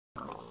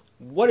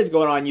What is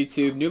going on,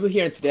 YouTube? Nooblit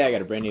here, and today I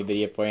got a brand new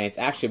video for you. It's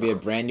actually be a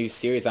brand new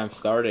series I'm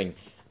starting.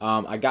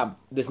 I got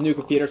this new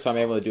computer, so I'm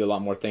able to do a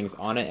lot more things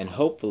on it, and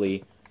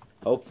hopefully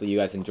you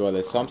guys enjoy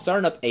this. So I'm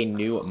starting up a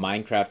new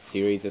Minecraft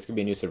series. This could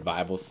be a new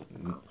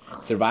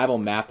survival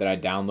map that I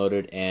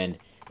downloaded, and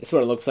this is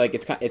what it looks like.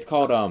 It's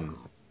called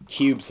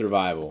Cube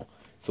Survival.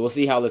 So we'll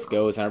see how this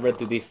goes. And I read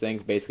through these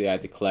things. Basically, I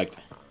have to collect.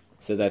 It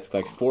says I have to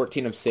collect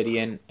 14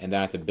 obsidian, and then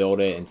I have to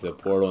build it into the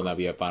portal, and that'll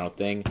be a final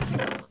thing.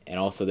 And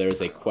also,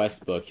 there's a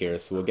quest book here,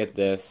 so we'll get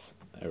this.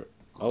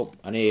 Oh,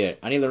 I need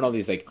to learn all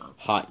these like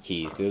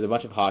hotkeys, because there's a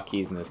bunch of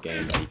hotkeys in this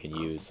game that you can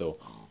use. So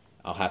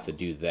I'll have to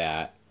do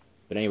that.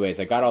 But anyways,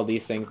 I got all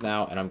these things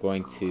now, and I'm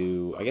going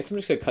to. I guess I'm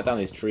just gonna cut down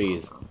these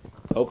trees.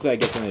 Hopefully, I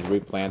get something to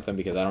replant them,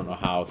 because I don't know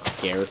how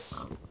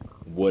scarce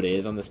wood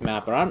is on this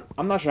map. But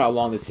I'm not sure how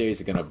long this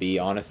series is gonna be.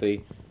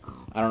 Honestly,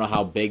 I don't know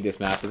how big this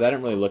map is. I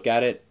didn't really look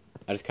at it.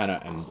 I just kind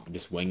of am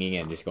just winging it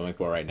and just going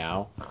for it right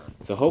now.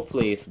 So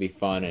hopefully this will be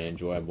fun and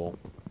enjoyable.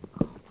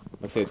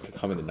 Looks like it's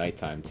coming to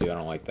nighttime too. I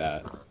don't like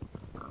that.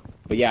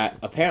 But yeah,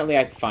 apparently I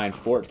have to find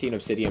 14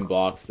 obsidian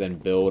blocks, then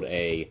build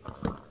a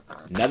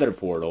nether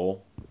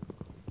portal.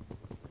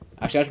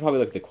 Actually, I should probably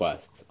look at the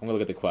quests. I'm going to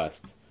look at the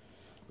quests.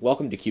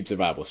 Welcome to Cube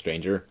Survival,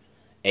 stranger.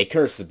 A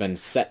curse has been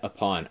set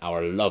upon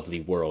our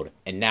lovely world,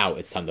 and now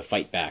it's time to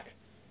fight back.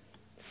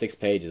 6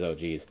 pages, oh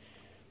geez.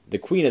 The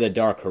Queen of the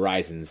Dark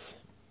Horizons,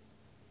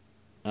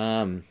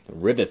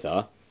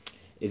 Rivitha,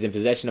 is in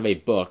possession of a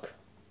book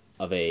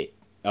of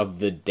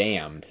the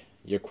damned.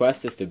 Your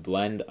quest is to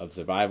blend of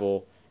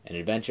survival and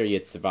adventure. You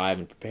have to survive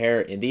and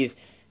prepare in these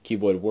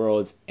cuboid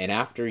worlds, and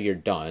after you're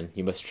done,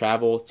 you must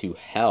travel to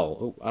hell.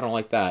 Ooh, I don't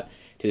like that.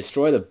 To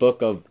destroy the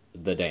book of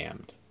the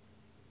damned.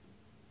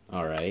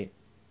 Alright.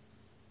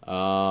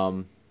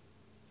 I'm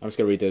just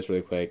gonna read this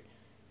really quick.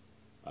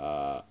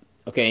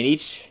 Okay, in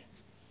each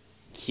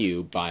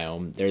cube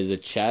biome, there's a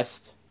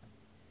chest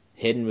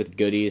hidden with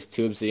goodies.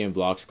 2 obsidian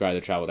blocks required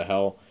to travel to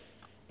hell.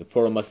 The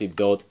portal must be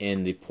built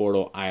in the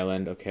portal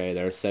island. Okay,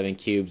 there are 7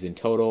 cubes in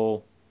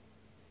total.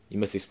 You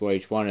must explore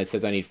each one. It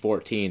says I need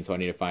 14, so I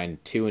need to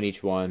find 2 in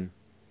each one.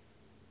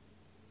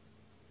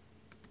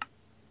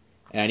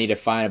 And I need to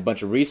find a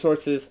bunch of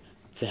resources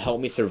to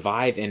help me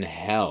survive in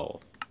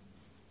hell.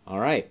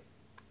 Alright.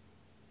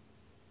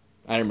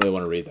 I didn't really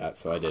want to read that,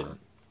 so I didn't.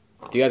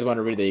 If you guys want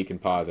to read that, you can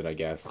pause it, I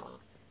guess.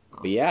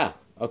 But yeah,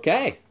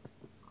 okay.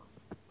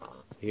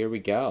 So here we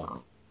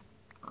go.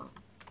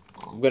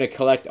 I'm going to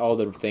collect all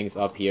the things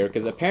up here,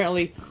 because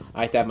apparently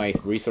I have to have my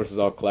resources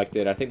all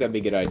collected. I think that'd be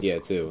a good idea,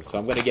 too. So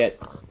I'm going to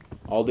get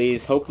all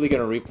these, hopefully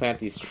going to replant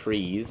these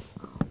trees.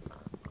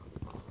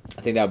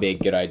 I think that would be a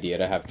good idea,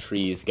 to have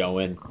trees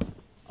going.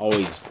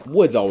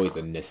 Wood's always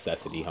a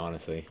necessity,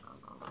 honestly.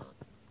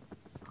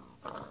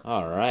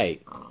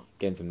 Alright.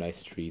 Getting some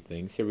nice tree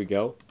things. Here we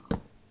go.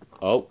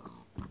 Oh,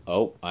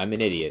 I'm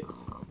an idiot.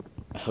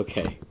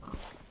 Okay.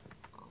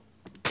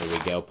 There we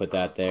go. Put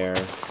that there,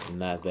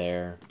 and that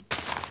there.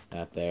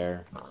 That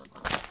there.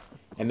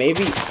 And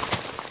maybe...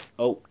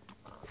 Oh.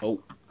 What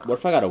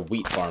if I got a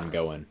wheat farm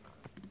going?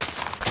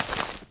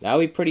 That would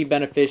be pretty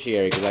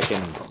beneficiary, because I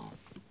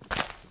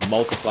can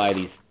multiply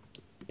these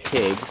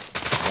pigs,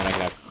 and then I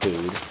can have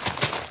food.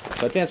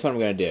 So I think that's what I'm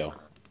going to do.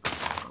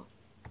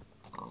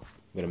 I'm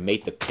going to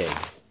mate the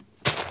pigs.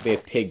 Be a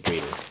pig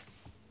breeder.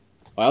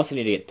 Oh, I also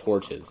need to get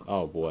torches.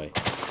 Oh, boy.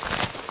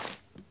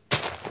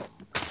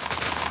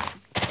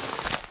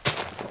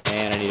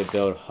 And I need to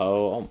build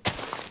hoe. Oh,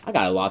 I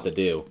got a lot to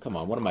do. Come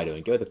on, what am I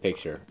doing? Get with the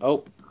picture.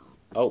 Oh,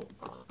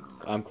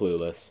 I'm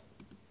clueless.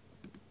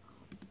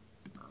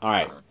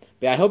 Alright.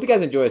 Yeah, I hope you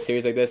guys enjoy a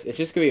series like this. It's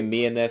just going to be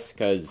me in this,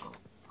 because,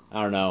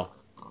 I don't know.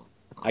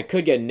 I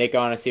could get Nick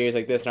on a series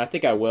like this, and I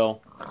think I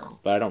will.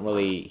 But I don't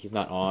really, he's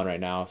not on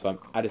right now, so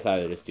I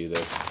decided to just do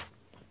this.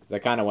 Because I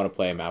kind of want to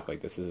play a map like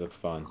this. This looks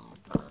fun.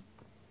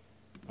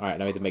 Alright,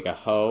 now we have to make a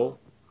hoe.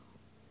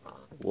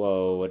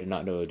 Whoa, I did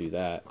not know to do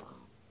that.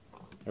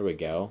 There we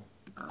go.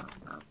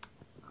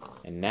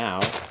 And now,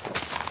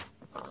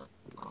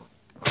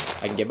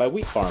 I can get my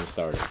wheat farm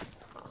started.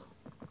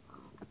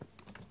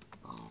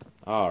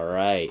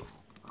 Alright.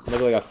 Look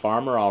like a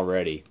farmer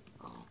already.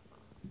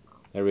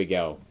 There we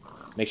go.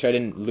 Make sure I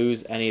didn't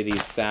lose any of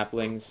these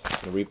saplings. I'm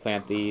going to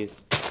replant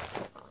these.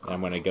 And I'm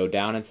going to go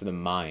down into the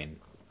mine.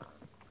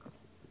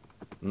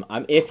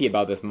 I'm iffy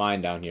about this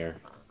mine down here.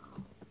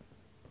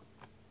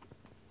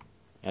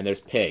 And there's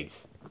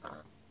pigs.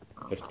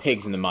 There's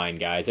pigs in the mine,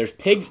 guys. There's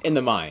pigs in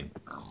the mine.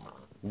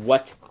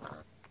 What?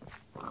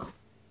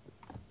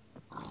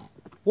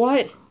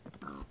 What?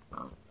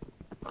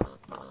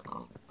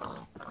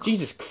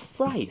 Jesus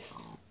Christ.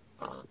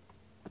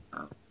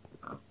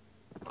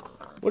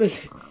 What is...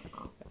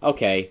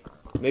 Okay.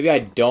 Maybe I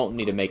don't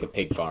need to make a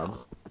pig farm.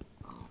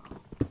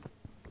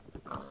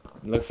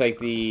 It looks like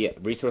the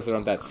resources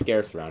aren't that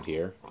scarce around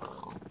here.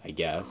 I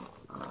guess.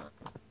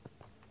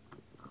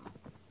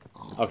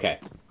 Okay.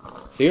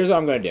 So here's what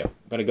I'm going to do.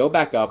 I'm going to go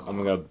back up. I'm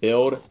going to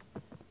build...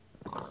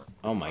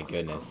 Oh my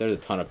goodness. There's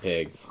a ton of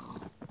pigs.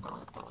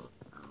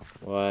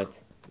 What?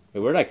 Wait,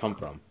 where did I come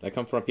from? Did I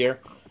come from up here?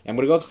 I'm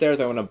going to go upstairs.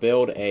 I want to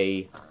build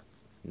a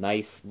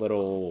Nice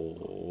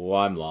little... Oh,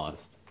 I'm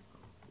lost.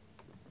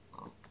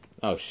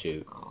 Oh,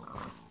 shoot.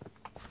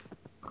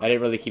 I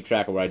didn't really keep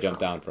track of where I jumped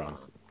down from.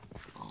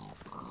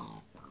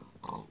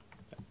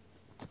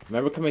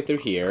 Remember coming through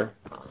here.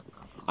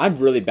 I'm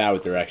really bad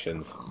with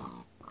directions.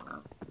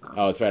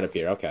 Oh, it's right up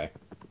here. Okay.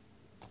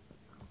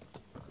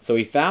 So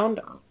we found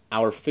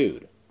our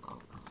food.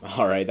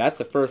 Alright, that's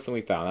the first thing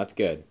we found. That's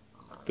good.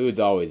 Food's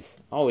always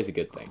a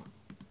good thing.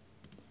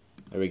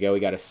 There we go. We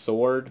got a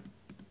sword.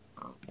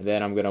 And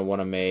then I'm going to want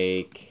to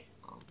make...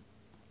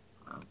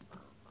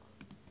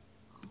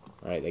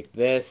 Alright, like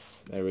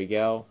this. There we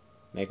go.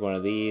 Make one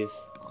of these.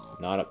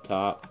 Not up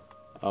top.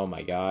 Oh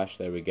my gosh.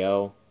 There we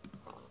go.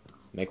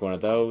 Make one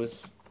of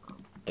those.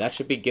 That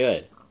should be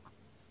good.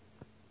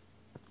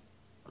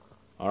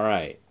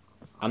 Alright.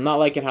 I'm not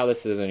liking how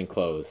this isn't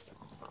enclosed.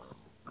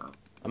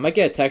 I might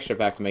get a texture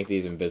pack to make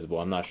these invisible.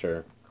 I'm not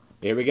sure.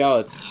 Here we go.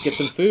 Let's get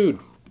some food.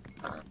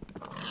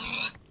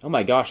 Oh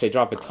my gosh, they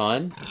drop a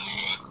ton?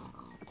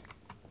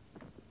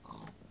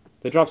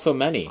 They drop so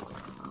many.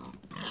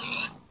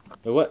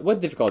 Wait, what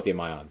difficulty am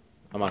I on?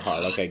 I'm on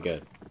hard. Okay,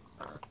 good.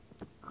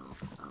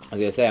 I was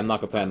gonna say, I'm not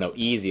gonna play on no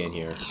easy in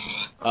here.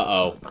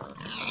 Uh-oh.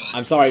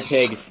 I'm sorry,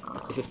 pigs.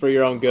 This is for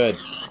your own good.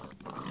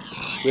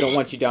 We don't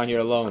want you down here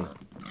alone.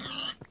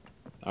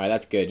 Alright,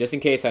 that's good. Just in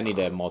case I need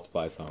to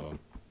multiply some of them.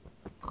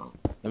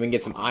 Then we can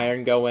get some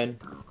iron going.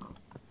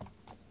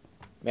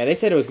 Man, they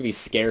said it was going to be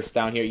scarce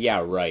down here.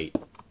 Yeah, right.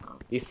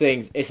 These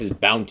things, this is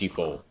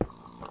bountiful.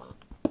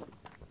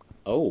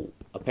 Oh,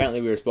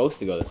 apparently we were supposed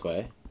to go this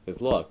way.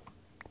 Because look.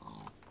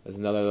 There's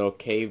another little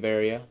cave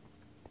area.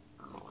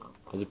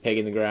 There's a pig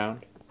in the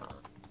ground.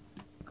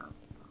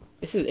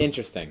 This is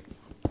interesting.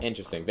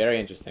 Interesting. Very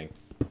interesting.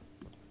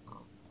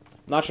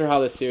 I'm not sure how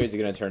this series is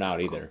going to turn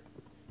out either.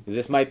 Because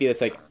this might be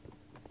this, like,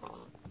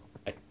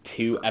 a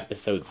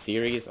 2-episode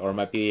series. Or it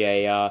might be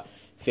a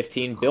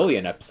 15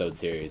 billion episode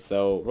series.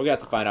 So we're going to have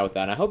to find out with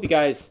that. And I hope you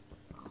guys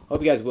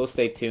will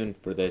stay tuned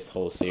for this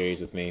whole series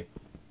with me.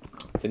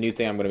 It's a new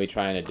thing I'm going to be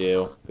trying to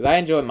do. Because I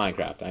enjoy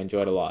Minecraft. I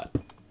enjoy it a lot.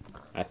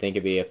 I think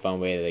it'd be a fun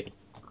way to, like,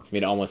 for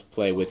me to almost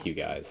play with you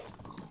guys.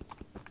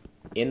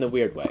 In the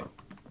weird way.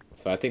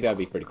 So I think that would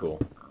be pretty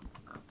cool.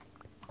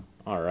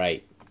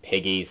 Alright,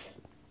 piggies.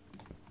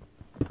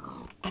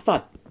 I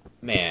thought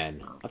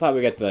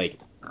we got to, like,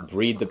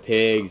 breed the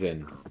pigs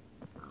and...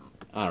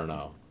 I don't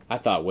know. I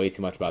thought way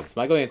too much about this.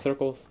 Am I going in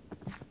circles?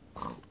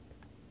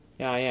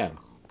 Yeah, I am.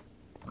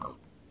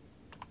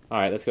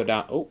 Alright, let's go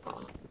down. Oh.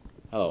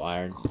 Hello,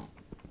 iron.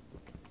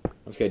 I'm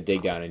just gonna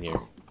dig down in here.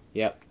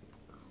 Yep.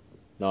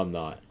 No, I'm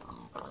not.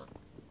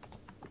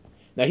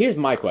 Now, here's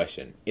my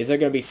question. Is there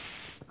gonna be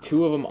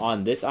 2 of them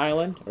on this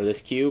island, or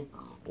this cube,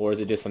 or is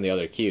it just on the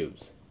other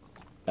cubes?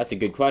 That's a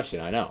good question,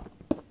 I know.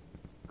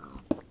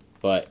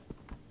 But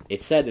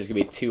it said there's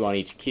gonna be 2 on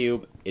each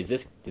cube. Does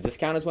this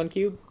count as 1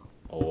 cube?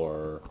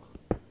 Or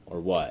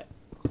what?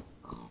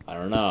 I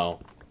don't know.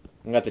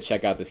 I'm gonna have to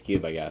check out this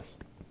cube, I guess.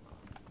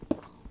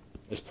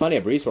 There's plenty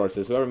of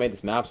resources. Whoever made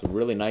this map's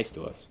really nice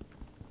to us.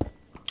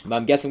 But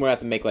I'm guessing we're gonna have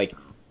to make, like,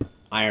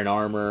 iron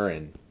armor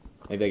and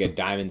maybe like a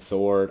diamond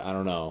sword. I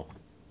don't know.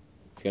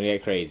 It's gonna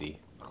get crazy.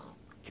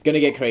 It's gonna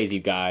get crazy,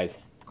 guys.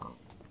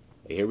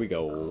 Here we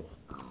go.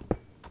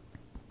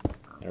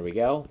 There we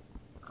go.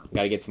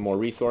 Gotta get some more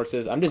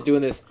resources. I'm just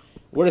doing this.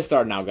 We're just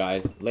starting out,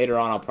 guys. Later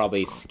on, I'll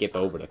probably skip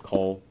over to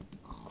coal.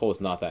 Coal is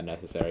not that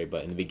necessary,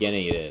 but in the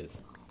beginning it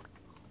is.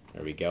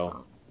 There we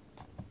go.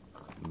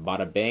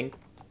 Bada bing.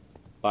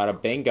 Bada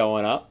bing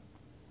going up.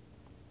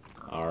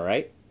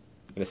 Alright.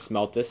 I'm gonna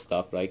smelt this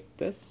stuff like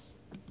this.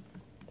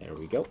 There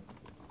we go.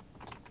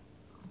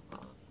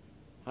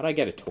 How do I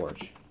get a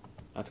torch?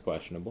 That's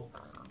questionable.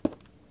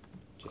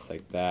 Just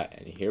like that,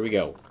 and here we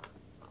go.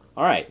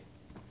 Alright.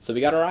 So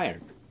we got our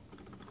iron.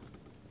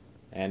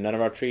 And none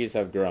of our trees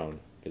have grown,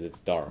 because it's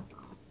dark.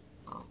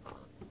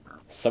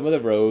 Some of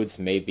the roads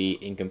may be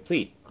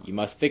incomplete. You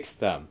must fix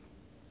them.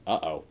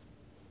 Uh-oh.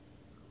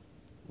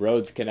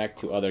 Roads connect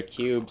to other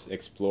cubes.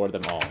 Explore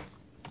them all.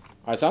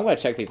 Alright, so I'm going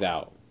to check these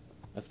out.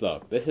 Let's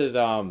look. This is,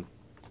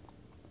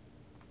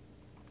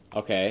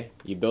 okay.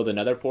 You build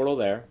another portal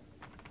there.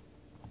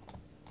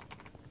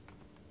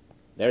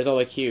 There's all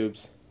the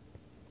cubes.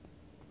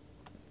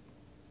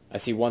 I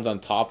see one's on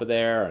top of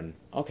there, and...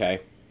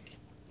 Okay.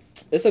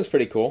 This looks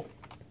pretty cool.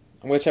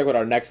 I'm going to check what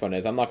our next one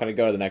is. I'm not going to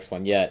go to the next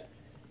one yet.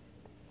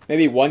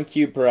 Maybe 1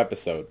 cube per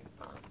episode.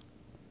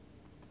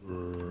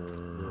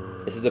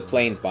 This is the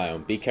plains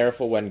biome. Be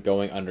careful when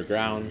going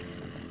underground.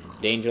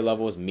 Danger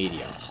level is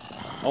medium.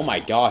 Oh my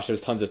gosh,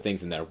 there's tons of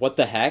things in there. What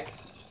the heck?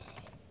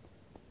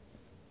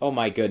 Oh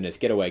my goodness.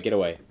 Get away, get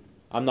away.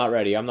 I'm not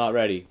ready, I'm not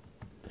ready.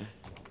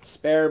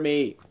 Spare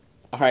me.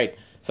 Alright,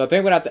 so I think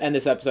I'm going to have to end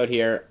this episode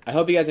here. I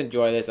hope you guys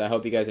enjoy this. I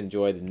hope you guys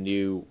enjoy the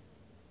new...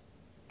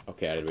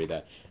 Okay, I didn't read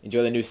that.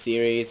 Enjoy the new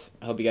series.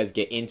 I hope you guys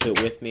get into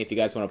it with me. If you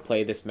guys want to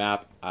play this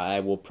map, I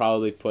will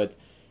probably put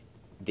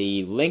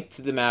the link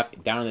to the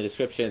map down in the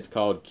description. It's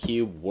called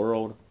Cube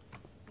World.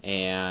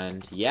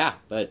 And yeah,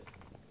 but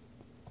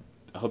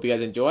I hope you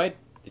guys enjoyed.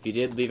 If you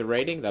did, leave a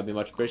rating. That would be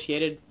much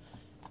appreciated.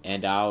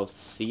 And I'll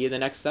see you in the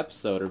next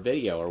episode or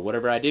video or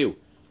whatever I do.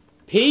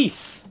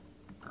 Peace!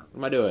 What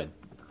am I doing?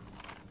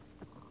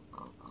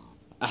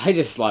 I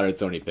just slaughtered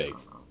so many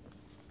pigs.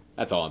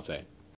 That's all I'm saying.